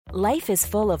Life is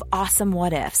full of awesome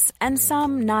what-ifs, and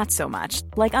some not so much,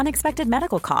 like unexpected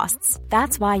medical costs.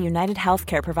 That's why United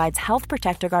Healthcare provides Health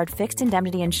Protector Guard fixed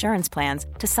indemnity insurance plans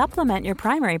to supplement your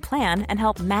primary plan and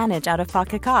help manage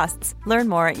out-of-pocket costs. Learn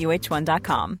more at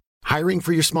uh1.com. Hiring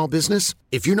for your small business?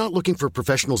 If you're not looking for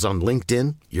professionals on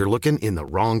LinkedIn, you're looking in the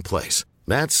wrong place.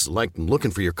 That's like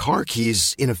looking for your car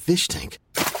keys in a fish tank.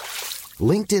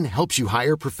 LinkedIn helps you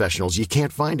hire professionals you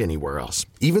can't find anywhere else,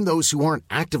 even those who aren't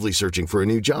actively searching for a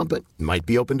new job but might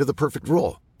be open to the perfect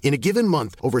role. In a given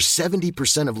month, over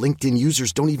 70% of LinkedIn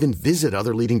users don't even visit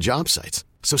other leading job sites.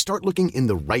 So start looking in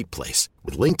the right place.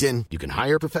 With LinkedIn, you can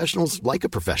hire professionals like a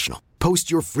professional.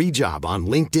 Post your free job on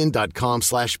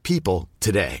linkedin.com/people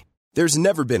today. There's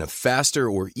never been a faster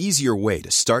or easier way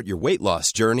to start your weight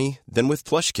loss journey than with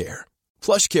PlushCare.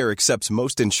 PlushCare accepts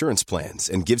most insurance plans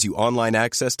and gives you online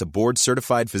access to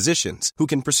board-certified physicians who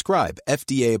can prescribe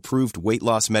FDA-approved weight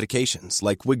loss medications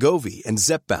like Wegovy and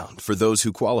Zepbound for those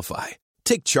who qualify.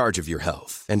 Take charge of your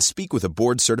health and speak with a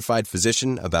board-certified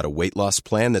physician about a weight loss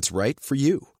plan that's right for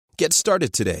you. Get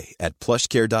started today at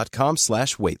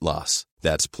plushcare.com/weight loss.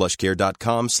 That's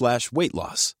plushcare.com/weight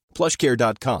loss.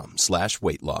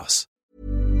 plushcare.com/weight loss.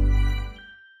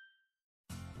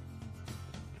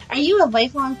 Are you a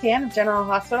lifelong fan of General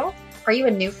Hospital? Are you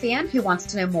a new fan who wants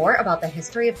to know more about the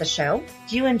history of the show?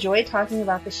 Do you enjoy talking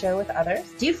about the show with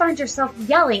others? Do you find yourself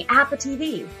yelling at the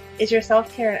TV? Is your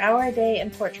self-care an hour a day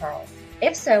in Port Charles?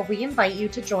 If so, we invite you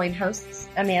to join hosts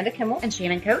Amanda Kimmel and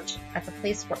Shannon Coach at the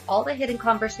place where all the hidden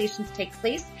conversations take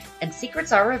place and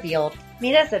secrets are revealed.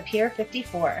 Meet us at Pier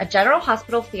 54, a General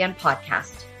Hospital fan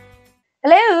podcast.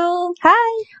 Hello.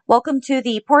 Hi. Welcome to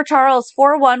the Port Charles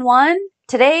 411.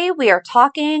 Today we are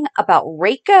talking about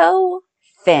Reiko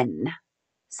Finn,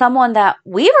 someone that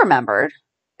we remembered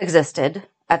existed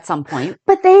at some point.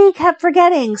 But they kept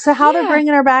forgetting, so how they're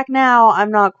bringing her back now,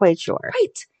 I'm not quite sure.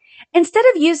 Right. Instead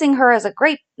of using her as a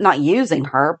great, not using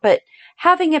her, but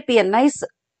having it be a nice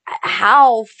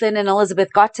how Finn and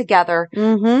Elizabeth got together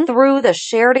through the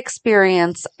shared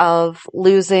experience of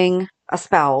losing a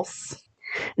spouse.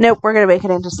 Nope, we're going to make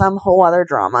it into some whole other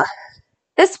drama.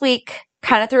 This week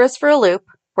kind of threw us for a loop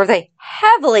where they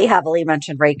heavily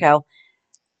mentioned Reiko.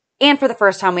 And for the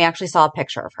first time, we actually saw a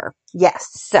picture of her. Yes.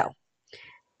 So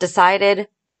decided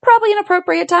probably an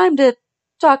appropriate time to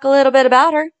talk a little bit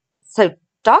about her. So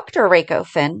Dr. Reiko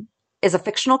Finn is a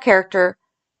fictional character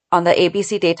on the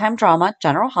ABC daytime drama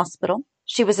General Hospital.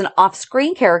 She was an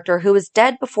off-screen character who was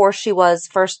dead before she was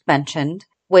first mentioned,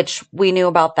 which we knew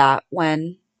about that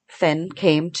when Finn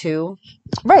came to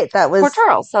that was Port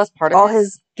Charles. That was part of all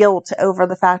his guilt over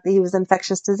the fact that he was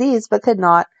infectious disease but could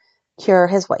not cure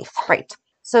his wife. Right.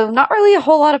 So not really a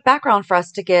whole lot of background for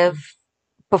us to give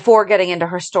before getting into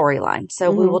her storyline.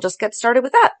 So we will just get started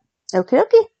with that. Okie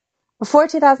dokie. Before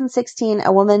 2016,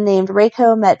 a woman named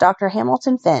Reiko met Dr.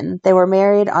 Hamilton Finn. They were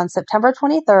married on September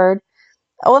 23rd.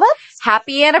 Oh, well, that's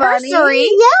happy anniversary. Funny.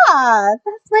 Yeah,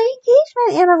 that's my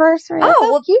engagement anniversary. That's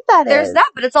how cute that is. There's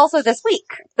that, but it's also this week.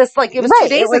 It was 2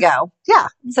 days ago. Yeah.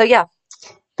 So yeah.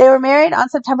 They were married on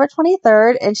September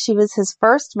 23rd, and she was his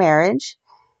first marriage.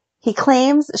 He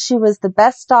claims she was the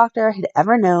best doctor he'd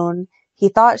ever known. He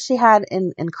thought she had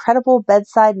an incredible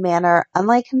bedside manner,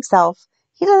 unlike himself.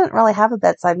 He doesn't really have a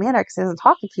bedside manner because he doesn't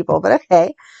talk to people, but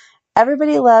okay.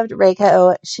 Everybody loved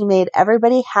Reiko. She made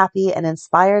everybody happy and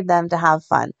inspired them to have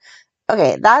fun.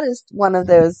 Okay, that is one of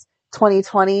those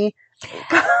 2020.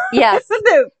 Yes.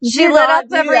 She lit up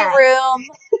every room.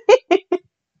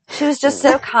 She was just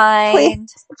so kind.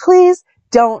 Please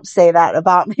don't say that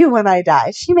about me when I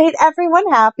die. She made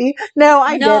everyone happy. No,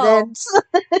 I didn't.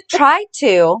 Tried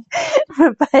to,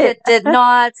 but it did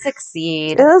not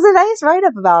succeed. It was a nice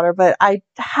write-up about her, but I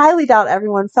highly doubt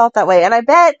everyone felt that way. And I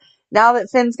bet now that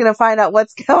Finn's going to find out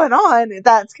what's going on,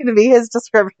 that's going to be his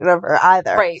description of her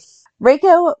either. Right.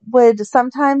 Reiko would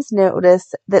sometimes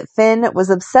notice that Finn was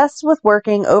obsessed with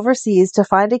working overseas to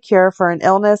find a cure for an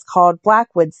illness called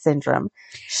Blackwood syndrome.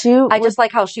 I just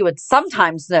like how she would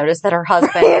sometimes notice that her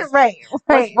husband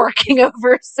was working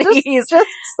overseas. Just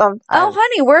sometimes. Oh,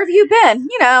 honey, where have you been?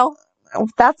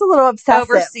 That's a little obsessive.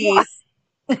 Overseas.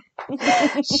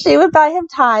 She would buy him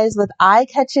ties with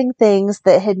eye-catching things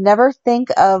that he'd never think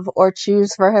of or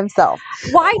choose for himself.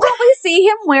 Why don't we see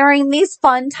him wearing these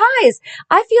fun ties?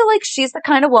 I feel like she's the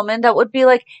kind of woman that would be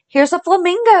like, here's a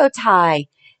flamingo tie.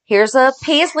 Here's a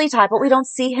paisley tie, but we don't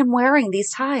see him wearing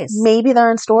these ties. Maybe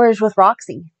they're in storage with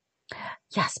Roxy.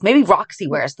 Yes, maybe Roxy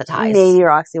wears the ties. Maybe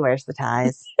Roxy wears the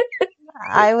ties.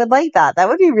 I would like that. That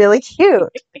would be really cute.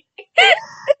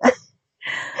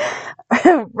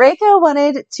 Reiko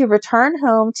wanted to return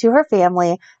home to her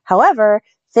family. However,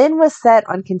 Finn was set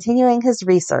on continuing his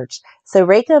research, so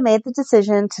Reiko made the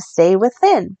decision to stay with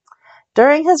Finn.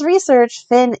 During his research,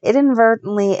 Finn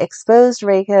inadvertently exposed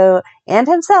Reiko and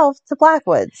himself to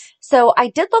Blackwoods. So I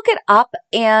did look it up,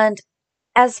 and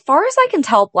as far as I can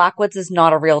tell, Blackwoods is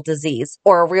not a real disease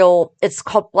it's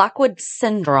called Blackwood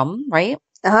syndrome, right?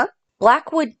 Uh-huh.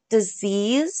 Blackwood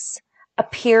disease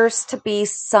appears to be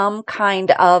some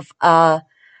kind of a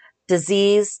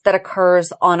disease that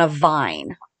occurs on a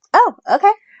vine. Oh,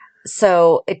 okay.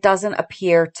 So it doesn't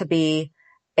appear to be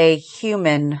a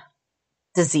human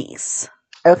disease.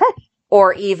 Okay.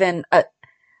 Or even a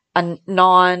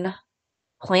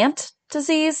non-plant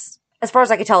disease. As far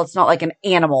as I can tell, it's not like an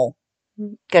animal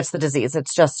gets the disease.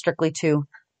 It's just strictly to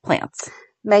plants.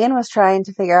 Megan was trying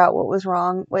to figure out what was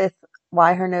wrong with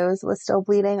why her nose was still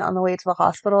bleeding on the way to the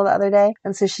hospital the other day.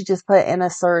 And so she just put in a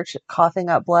search, coughing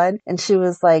up blood. And she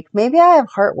was like, maybe I have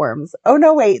heartworms. Oh,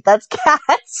 no, wait, that's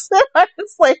cats. And I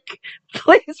was like,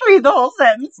 please read the whole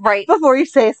sentence right before you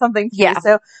say something to yeah. me.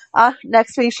 So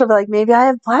next week she'll be like, maybe I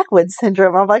have Blackwood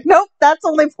syndrome. I'm like, nope, that's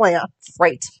only plants.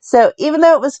 Right. So even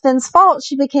though it was Finn's fault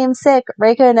she became sick,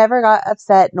 Reiko never got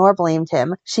upset nor blamed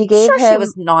him. She gave him... She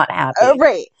was not happy. Oh,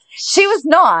 right. She was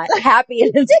not happy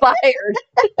and inspired.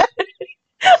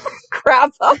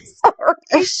 Crap, I'm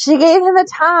sorry. She gave him a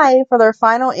tie for their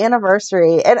final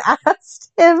anniversary and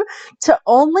asked him to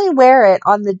only wear it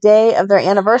on the day of their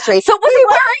anniversary. So was he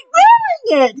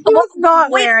wearing it? He was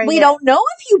not wearing it. We don't know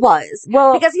if he was.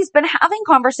 Well, because he's been having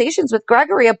conversations with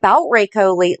Gregory about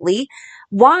Reiko lately.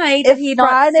 Why did he not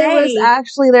Friday say... was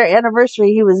actually their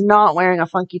anniversary, he was not wearing a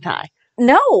funky tie.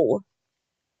 No.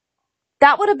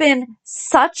 That would have been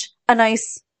such a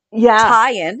nice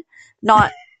tie-in.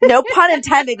 No pun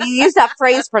intended. You use that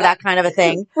phrase for that kind of a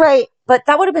thing. Right. But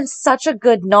that would have been such a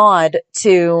good nod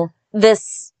to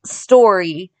this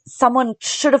story. Someone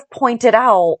should have pointed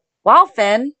out, wow,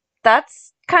 Finn,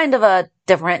 that's kind of a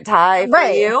different tie for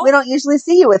you. We don't usually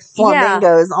see you with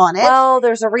flamingos on it. Well,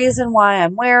 there's a reason why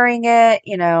I'm wearing it,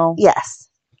 you know. Yes.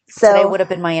 So today would have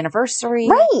been my anniversary.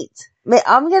 Right.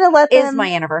 I'm going to let them... Is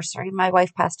my anniversary. My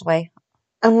wife passed away.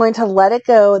 I'm going to let it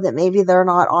go that maybe they're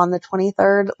not on the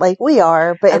 23rd like we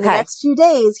are, but in the next few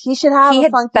days, he should have a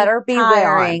funky better be tie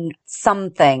wearing on.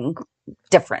 something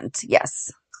different.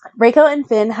 Yes. Reiko and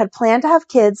Finn had planned to have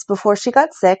kids before she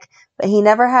got sick, but he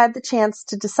never had the chance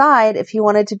to decide if he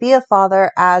wanted to be a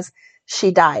father as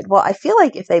she died. Well, I feel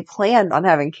like if they planned on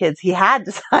having kids, he had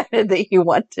decided that he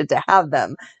wanted to have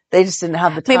them. They just didn't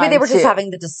have the time. Maybe they were just having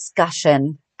the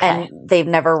discussion and they've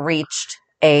never reached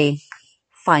a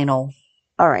final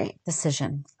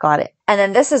decision. Got it. And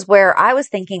then this is where I was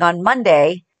thinking on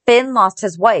Monday, Finn lost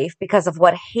his wife because of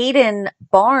what Hayden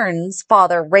Barnes'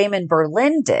 father, Raymond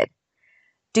Berlin, did.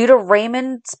 Due to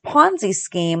Raymond's Ponzi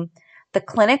scheme, the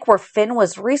clinic where Finn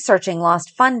was researching lost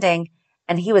funding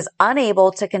and he was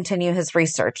unable to continue his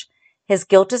research. His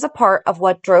guilt is a part of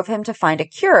what drove him to find a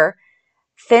cure.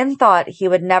 Finn thought he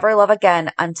would never love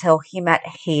again until he met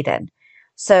Hayden.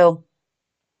 So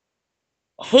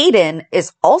Hayden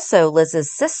is also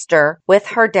Liz's sister with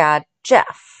her dad,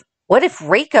 Jeff. What if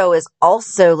Reiko is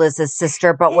also Liz's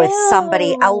sister, but with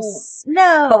somebody else?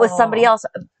 No. But with somebody else.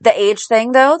 The age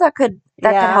thing, though, that could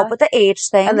help with the age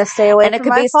thing. And the stay away and from it could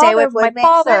my be father stay away from my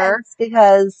father.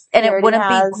 Because and it wouldn't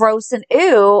be gross and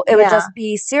ew. It would just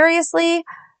be seriously.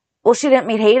 Well, she didn't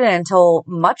meet Hayden until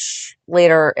much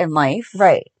later in life.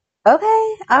 Right.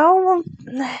 Okay. I'll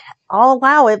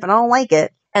allow it, but I don't like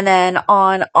it. And then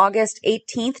on August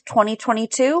 18th,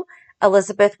 2022,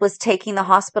 Elizabeth was taking the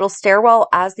hospital stairwell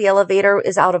as the elevator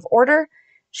is out of order.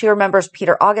 She remembers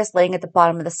Peter August laying at the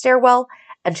bottom of the stairwell,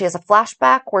 and she has a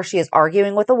flashback where she is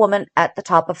arguing with a woman at the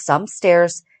top of some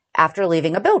stairs after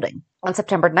leaving a building. On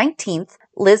September 19th,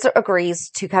 Liz agrees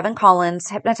to Kevin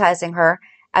Collins hypnotizing her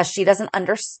as she doesn't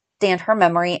understand her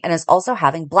memory and is also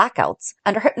having blackouts.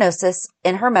 Under hypnosis,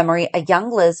 in her memory, a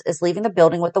young Liz is leaving the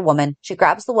building with the woman. She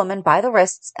grabs the woman by the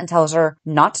wrists and tells her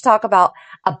not to talk about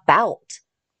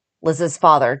Liz's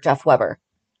father, Jeff Weber.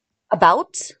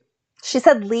 About? She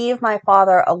said, leave my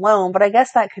father alone, but I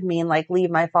guess that could mean like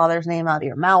leave my father's name out of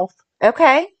your mouth.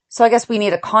 Okay. So I guess we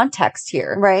need a context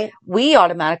here. Right. We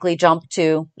automatically jump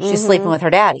to she's sleeping with her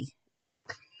daddy.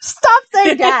 Stop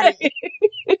saying daddy.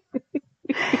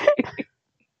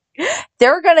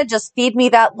 They're going to just feed me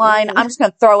that line. I'm just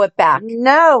going to throw it back.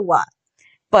 No.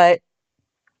 And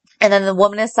then the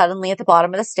woman is suddenly at the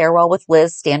bottom of the stairwell with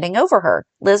Liz standing over her.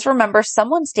 Liz remembers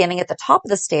someone standing at the top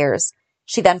of the stairs.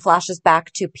 She then flashes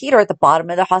back to Peter at the bottom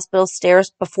of the hospital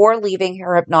stairs before leaving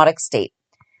her hypnotic state.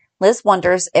 Liz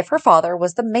wonders if her father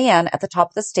was the man at the top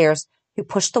of the stairs who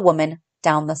pushed the woman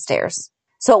down the stairs.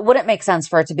 So it wouldn't make sense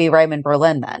for it to be Raymond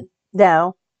Berlin then.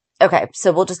 No. Okay,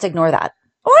 so we'll just ignore that.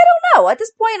 Well, I don't know. At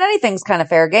this point, anything's kind of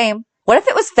fair game. What if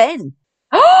it was Finn?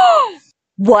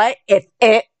 What if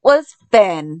it was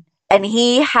Finn and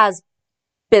he has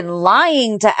been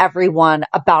lying to everyone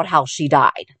about how she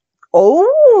died?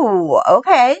 Oh,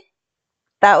 okay.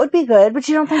 That would be good, but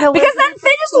you don't think Because then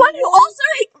Finn is the one who also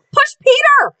pushed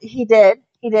Peter. He did.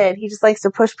 He just likes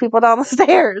to push people down the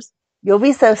stairs. You'll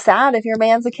be so sad if your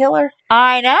man's a killer.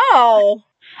 I know.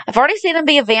 I've already seen him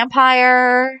be a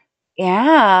vampire.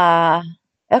 Yeah.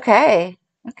 Okay.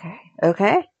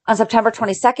 On September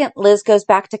 22nd, Liz goes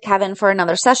back to Kevin for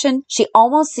another session. She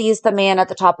almost sees the man at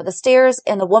the top of the stairs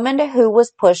and the woman who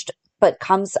was pushed but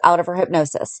comes out of her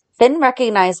hypnosis. Finn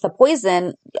recognized the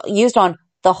poison used on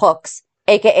the hooks,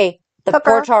 aka the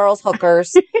Port Charles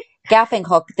hookers, gaffing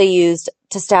hook they used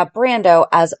to stab Brando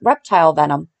as reptile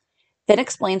venom. Finn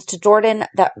explains to Jordan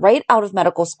that right out of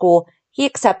medical school, he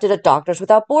accepted a Doctors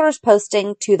Without Borders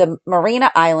posting to the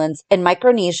Marina Islands in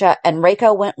Micronesia, and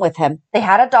Reiko went with him. They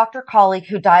had a doctor colleague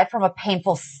who died from a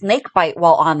painful snake bite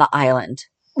while on the island.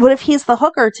 What if he's the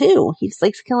hooker, too? He just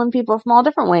likes killing people from all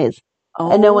different ways.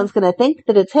 Oh, and no one's going to think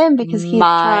that it's him because he's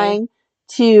trying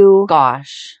to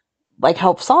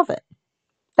help solve it.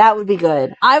 That would be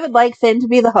good. I would like Finn to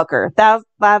be the hooker. That's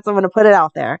I'm going to put it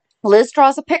out there. Liz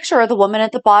draws a picture of the woman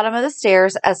at the bottom of the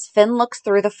stairs as Finn looks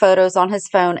through the photos on his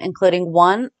phone, including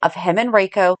one of him and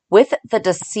Reiko with the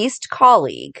deceased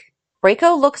colleague.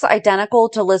 Reiko looks identical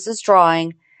to Liz's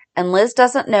drawing, and Liz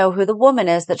doesn't know who the woman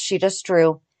is that she just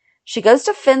drew. She goes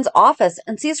to Finn's office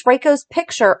and sees Reiko's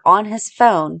picture on his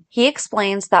phone. He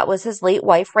explains that was his late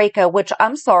wife, Reiko, which,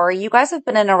 I'm sorry, you guys have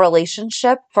been in a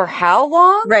relationship for how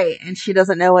long? Right, and she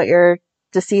doesn't know what your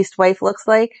deceased wife looks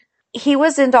like? He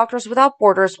was in Doctors Without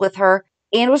Borders with her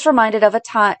and was reminded of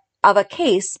a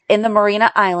case in the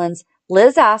Marina Islands.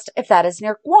 Liz asked if that is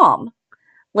near Guam.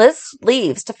 Liz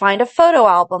leaves to find a photo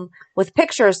album with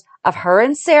pictures of her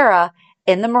and Sarah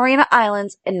in the Marina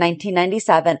Islands in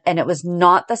 1997, and it was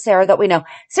not the Sarah that we know.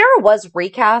 Sarah was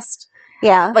recast.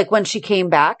 Yeah. Like when she came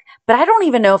back, but I don't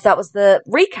even know if that was the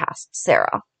recast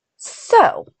Sarah.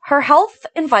 So, her health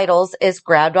and vitals is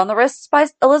grabbed on the wrists by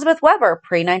Elizabeth Weber,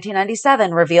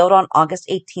 pre-1997, revealed on August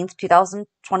 18th,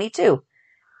 2022.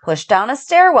 Pushed down a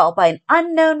stairwell by an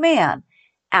unknown man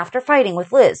after fighting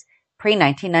with Liz,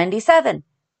 pre-1997,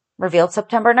 revealed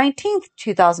September 19th,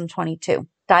 2022.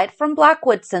 Died from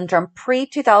Blackwood syndrome,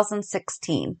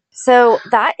 pre-2016. So,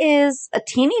 that is a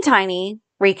teeny tiny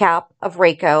recap of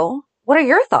Reiko. What are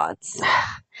your thoughts?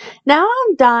 Now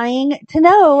I'm dying to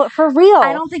know for real.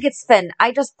 I don't think it's Finn.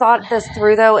 I just thought this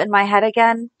through, though, in my head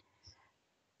again.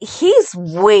 He's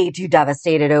way too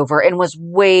devastated over and was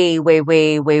way, way,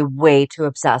 way, way, way too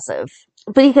obsessive.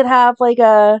 But he could have like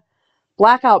a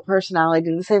blackout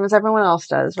personality the same as everyone else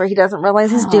does, where he doesn't realize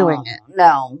he's doing it.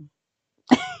 No.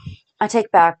 I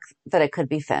take back that it could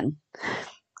be Finn.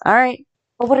 All right.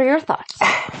 Well, what are your thoughts?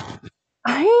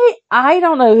 I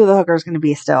don't know who the hooker is going to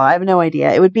be still. I have no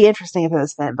idea. It would be interesting if it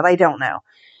was Finn, but I don't know.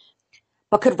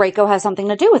 But could Reiko have something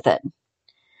to do with it?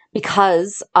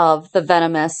 Because of the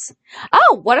venomous...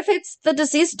 Oh, what if it's the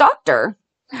deceased doctor?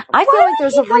 I feel like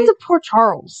there's a reason... Port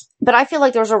Charles. But I feel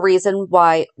like there's a reason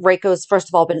why Reiko's, first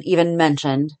of all, been even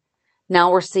mentioned.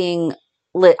 Now we're seeing...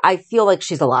 I feel like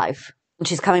she's alive. And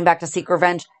she's coming back to seek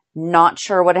revenge. Not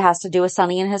sure what it has to do with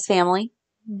Sonny and his family.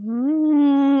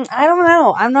 I don't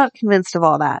know. I'm not convinced of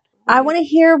all that. I want to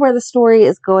hear where the story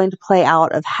is going to play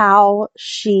out of how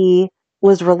she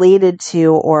was related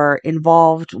to or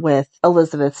involved with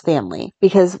Elizabeth's family.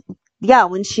 Because, yeah,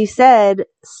 when she said,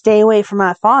 stay away from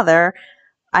my father,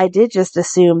 I did just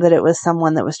assume that it was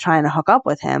someone that was trying to hook up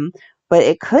with him. But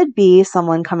it could be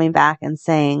someone coming back and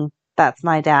saying, that's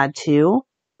my dad too.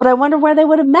 But I wonder where they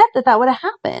would have met that would have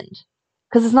happened.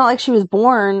 Because it's not like she was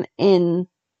born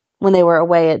when they were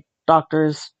away at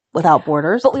Doctors Without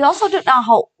Borders. But we also don't know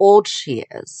how old she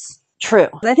is. True.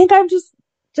 I think I'm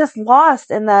just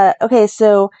lost in the, okay,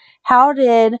 so how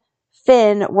did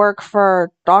Finn work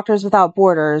for Doctors Without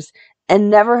Borders and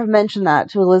never have mentioned that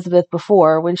to Elizabeth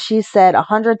before when she said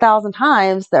 100,000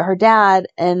 times that her dad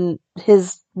and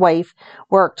his wife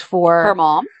worked for... Her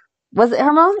mom? Was it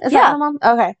her mom? Is that her mom?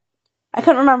 Okay. I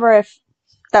couldn't remember if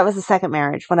that was the second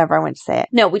marriage whenever I went to say it.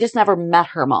 No, we just never met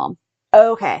her mom.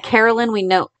 Okay. Carolyn, we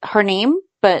know her name,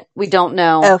 but we don't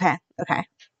know. Okay.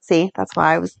 See, that's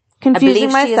why I was confusing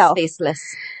myself. I believe she is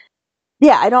faceless.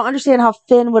 Yeah, I don't understand how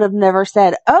Finn would have never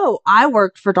said, oh, I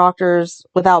worked for Doctors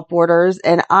Without Borders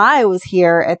and I was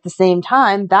here at the same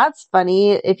time. That's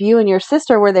funny. If you and your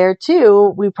sister were there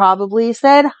too, we probably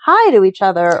said hi to each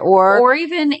other or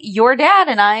even your dad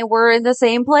and I were in the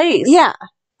same place. Yeah.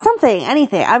 Something,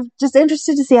 anything. I'm just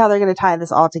interested to see how they're going to tie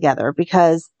this all together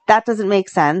because that doesn't make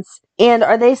sense. And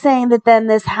are they saying that then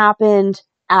this happened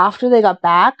after they got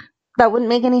back? That wouldn't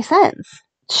make any sense.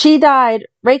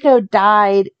 Reiko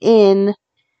died in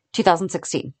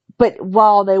 2016. But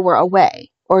while they were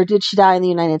away, or did she die in the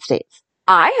United States?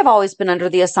 I have always been under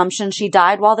the assumption she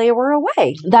died while they were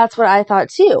away. That's what I thought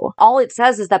too. All it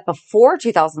says is that before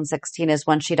 2016 is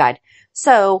when she died.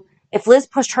 So if Liz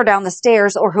pushed her down the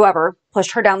stairs, or whoever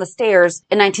pushed her down the stairs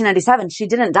in 1997, she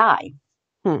didn't die.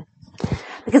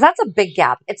 Because that's a big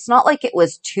gap. It's not like it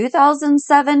was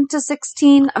 2007 to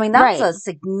 16. I mean, that's a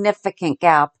significant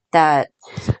gap.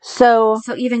 So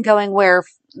even going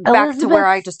back to where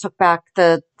I just took back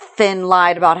the Finn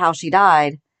lied about how she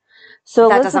died. So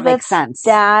that doesn't make sense.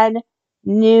 Dad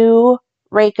knew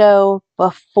Reiko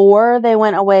before they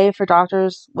went away for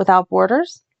Doctors Without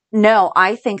Borders? No,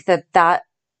 I think that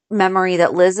memory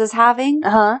that Liz is having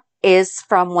is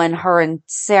from when her and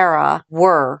Sarah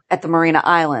were at the Marina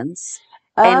Islands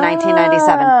in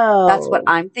 1997. That's what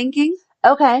I'm thinking.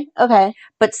 Okay.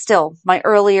 But still, my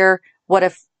earlier, what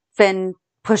if Finn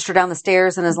pushed her down the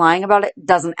stairs and is lying about it,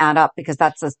 doesn't add up, because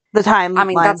that's the time. I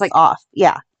mean, that's like off.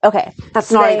 Yeah. Okay.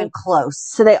 That's not even close.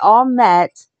 So they all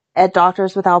met at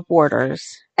Doctors Without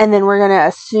Borders. And then we're going to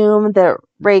assume that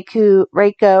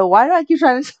Reiko, why do I keep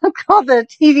trying to call the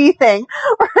TV thing?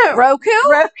 Roku?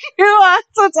 That's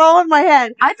what's all in my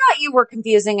head. I thought you were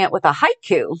confusing it with a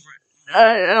haiku.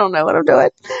 I don't know what I'm doing.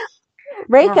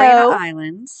 Reiko. Marina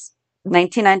Islands,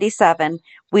 1997.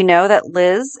 We know that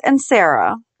Liz and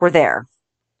Sarah were there.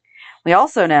 We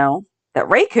also know that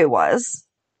Reiko was.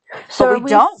 So we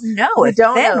don't know if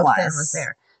Finn was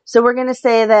there. So we're going to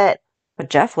say that. But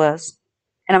Jeff was.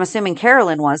 And I'm assuming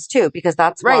Carolyn was too, because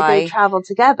that's why. Right, they traveled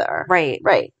together.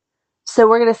 Right. So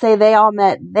we're going to say they all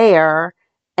met there,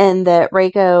 and that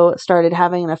Reiko started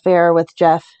having an affair with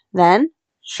Jeff then?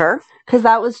 Sure. Because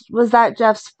was that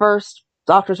Jeff's first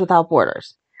Doctors Without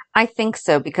Borders? I think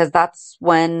so, because that's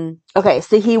when. Okay,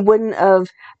 so he wouldn't have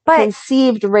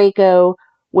conceived Reiko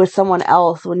with someone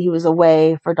else when he was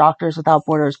away for Doctors Without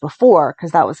Borders before,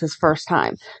 because that was his first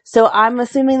time. So I'm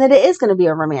assuming that it is going to be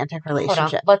a romantic relationship.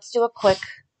 Hold on. Let's do a quick.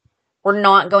 We're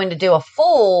not going to do a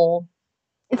full.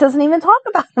 It doesn't even talk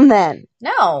about him then.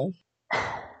 No.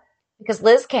 Because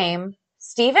Liz came.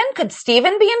 Could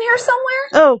Steven be in here somewhere?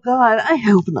 Oh, God, I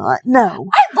hope not. No.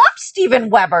 I loved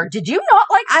Steven Weber. Did you not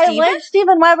like Steven? I like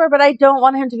Steven Weber, but I don't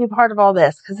want him to be part of all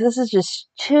this, because this is just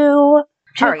too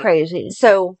crazy.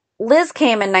 So Liz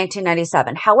came in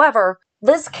 1997. However,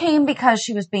 Liz came because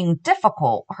she was being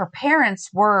difficult. Her parents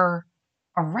were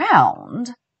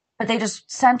around, but they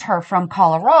just sent her from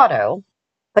Colorado.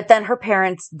 But then her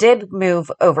parents did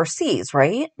move overseas,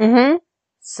 right? Mm-hmm.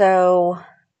 So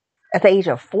at the age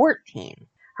of 14.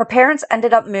 Her parents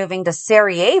ended up moving to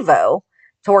Sarajevo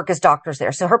to work as doctors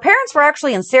there. So her parents were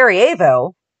actually in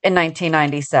Sarajevo in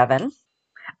 1997.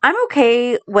 I'm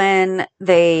okay when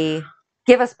they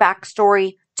give us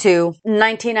backstory to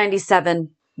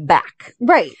 1997 back.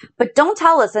 Right. But don't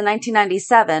tell us in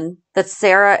 1997 that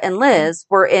Sarah and Liz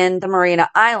were in the Marina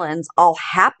Islands all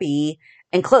happy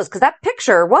and close. Because that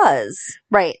picture was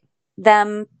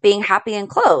them being happy and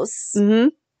close. Mm-hmm.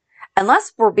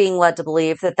 Unless we're being led to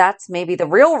believe that that's maybe the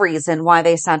real reason why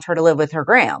they sent her to live with her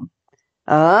Graham.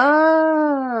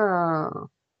 Oh.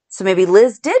 So maybe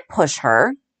Liz did push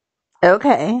her.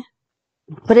 Okay.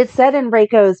 But it said in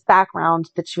Reiko's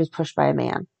background that she was pushed by a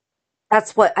man.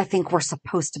 That's what I think we're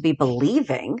supposed to be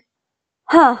believing.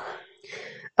 Huh.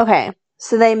 Okay.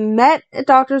 So they met at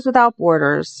Doctors Without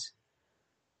Borders.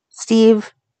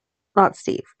 Jeff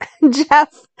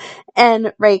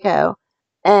and Reiko.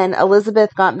 And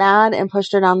Elizabeth got mad and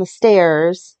pushed her down the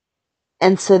stairs.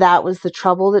 And so that was the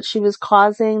trouble that she was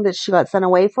causing that she got sent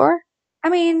away for? I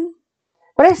mean.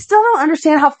 But I still don't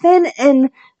understand how Finn and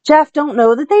Jeff don't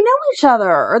know that they know each other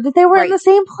or that they were in the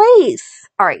same place.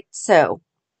 All right. So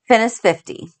Finn is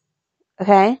 50.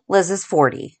 Okay. Liz is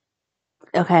 40.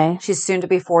 Okay. She's soon to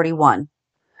be 41.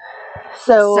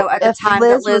 So at the time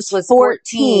that Liz was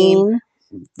 14,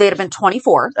 they'd have been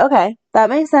 24. Okay.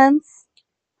 That makes sense.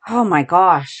 Oh my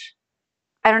gosh.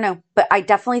 I don't know. But I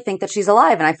definitely think that she's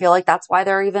alive. And I feel like that's why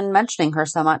they're even mentioning her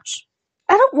so much.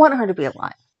 I don't want her to be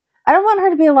alive. I don't want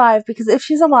her to be alive because if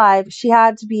she's alive, she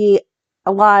had to be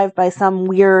alive by some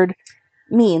weird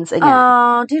means again.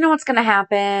 Oh, do you know what's going to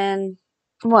happen?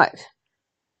 What?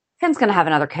 Finn's going to have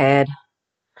another kid.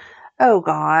 Oh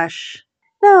gosh.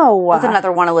 No. With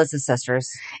another one of Liz's sisters.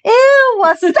 Ew,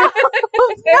 stop.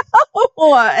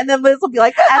 No. And then Liz will be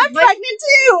like, I'm pregnant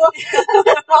too.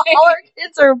 All our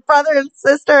kids are brother and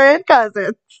sister and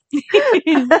cousins.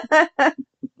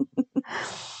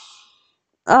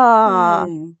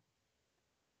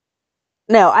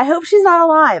 No, I hope she's not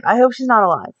alive. I hope she's not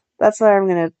alive. That's what I'm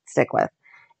going to stick with.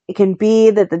 It can be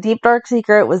that the deep dark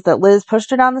secret was that Liz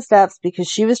pushed her down the steps because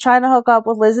she was trying to hook up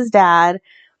with Liz's dad,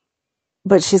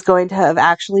 but she's going to have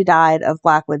actually died of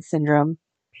Blackwood syndrome.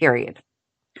 Period.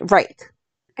 Right.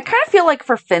 I kind of feel like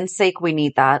for Finn's sake, we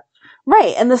need that.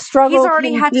 Right. And the struggle he's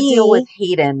already had to deal with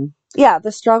Hayden. Yeah,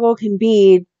 the struggle can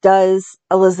be, does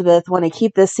Elizabeth want to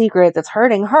keep this secret that's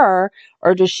hurting her,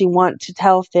 or does she want to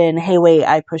tell Finn, hey, wait,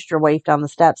 I pushed your wife down the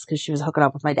steps because she was hooking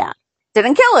up with my dad?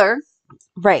 Didn't kill her.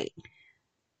 Right.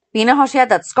 But you know how she had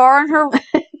that scar on her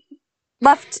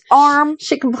left arm?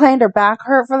 She complained her back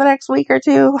hurt for the next week or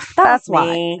two. That's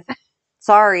me. Why.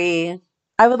 Sorry.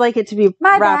 I would like it to be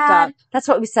my wrapped bad. up. That's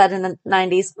what we said in the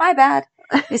 90s. My bad.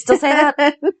 You still say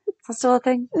that? Is that still a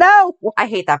thing? No. I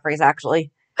hate that phrase,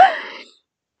 actually.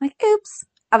 Like, oops.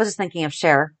 I was just thinking of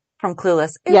Cher from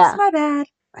Clueless. Oops, yeah. My bad.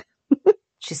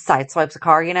 She sideswipes a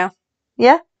car, you know?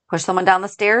 Yeah. Push someone down the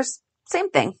stairs. Same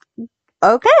thing.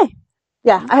 Okay.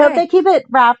 Yeah. I hope they keep it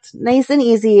wrapped nice and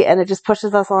easy and it just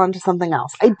pushes us on to something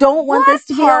else. I don't want this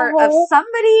to be part of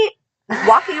somebody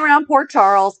walking around Port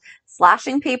Charles,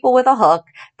 slashing people with a hook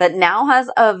that now has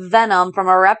a venom from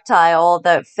a reptile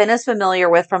that Finn is familiar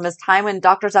with from his time in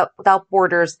Doctors Without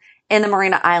Borders in the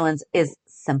Marina Islands is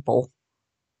simple.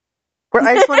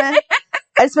 I just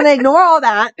want to ignore all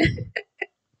that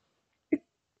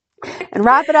and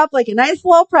wrap it up like a nice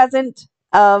little present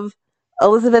of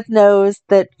Elizabeth knows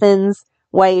that Finn's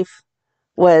wife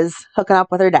was hooking up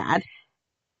with her dad.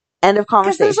 End of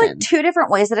conversation. Because there's like two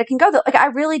different ways that it can go. Like, I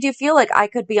really do feel like I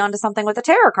could be onto something with the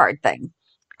tarot card thing.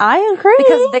 I agree.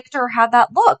 Because Victor had that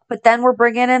look, but then we're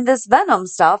bringing in this venom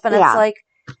stuff, and it's like,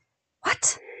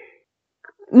 what?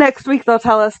 Next week they'll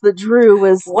tell us that Drew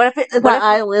was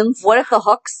islands. What if the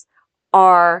hooks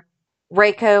are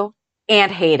Reiko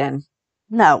and Hayden?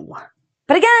 No.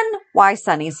 But again, why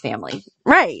Sonny's family?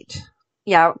 Right.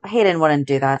 Yeah, Hayden wouldn't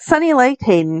do that. Sonny liked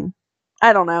Hayden.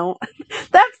 I don't know.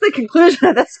 That's the conclusion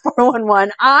of this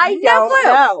 411. I don't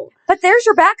know. But there's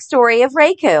your backstory of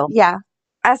Reiko. Yeah.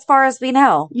 As far as we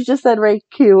know. You just said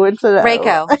Reiko instead of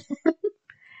Reiko. What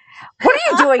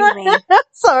are you doing to me?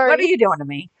 Sorry. What are you doing to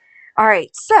me? All right,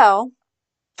 so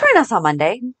join us on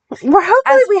Monday.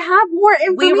 Hopefully we have more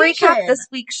information. We recap this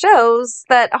week's shows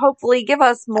that hopefully give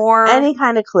us more. Any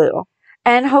kind of clue.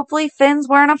 And hopefully Finn's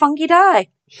wearing a funky tie.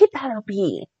 He better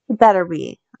be. He better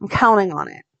be. I'm counting on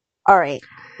it. All right.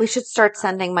 We should start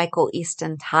sending Michael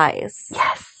Easton ties.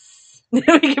 Yes.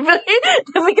 Then we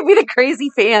can be the crazy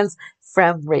fans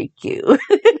from Reiko.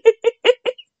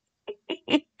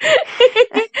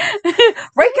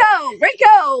 Reiko!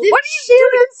 What did she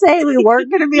even say we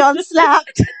weren't going to be on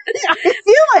Snapped? I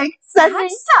feel like sending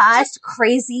ties. Just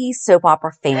crazy soap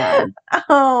opera fan.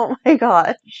 Oh my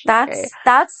gosh.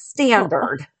 That's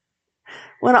standard.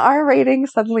 When our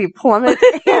ratings suddenly plummet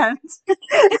and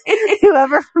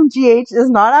whoever from GH is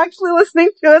not actually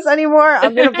listening to us anymore,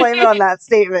 I'm going to blame it on that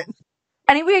statement.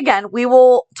 Anyway, again, we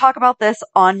will talk about this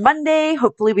on Monday.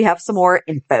 Hopefully we have some more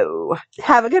info.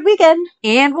 Have a good weekend.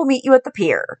 And we'll meet you at the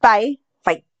pier. Bye.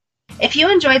 Bye. If you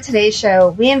enjoyed today's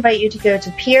show, we invite you to go to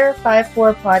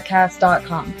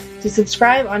pier54podcast.com to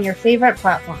subscribe on your favorite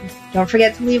platform. Don't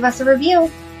forget to leave us a review.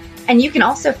 And you can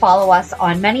also follow us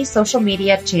on many social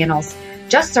media channels.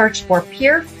 Just search for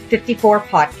Pier 54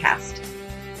 Podcast.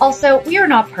 Also, we are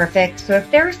not perfect, so if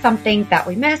there is something that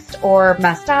we missed or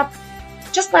messed up,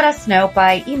 just let us know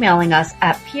by emailing us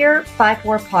at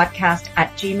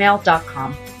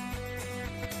pier54podcast@gmail.com.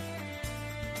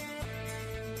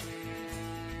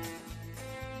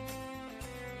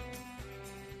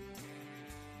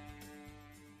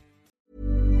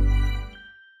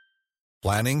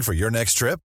 Planning for your next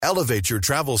trip? Elevate your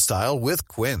travel style with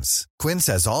Quince. Quince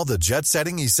has all the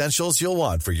jet-setting essentials you'll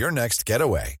want for your next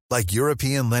getaway, like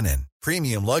European linen,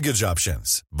 premium luggage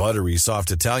options, buttery soft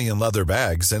Italian leather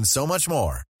bags, and so much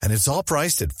more. And it's all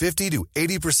priced at 50 to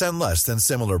 80% less than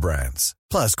similar brands.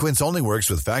 Plus, Quince only works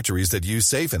with factories that use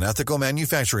safe and ethical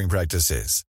manufacturing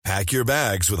practices. Pack your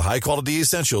bags with high-quality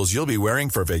essentials you'll be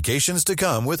wearing for vacations to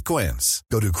come with Quince.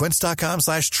 Go to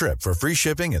quince.com/trip for free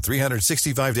shipping and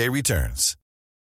 365-day returns.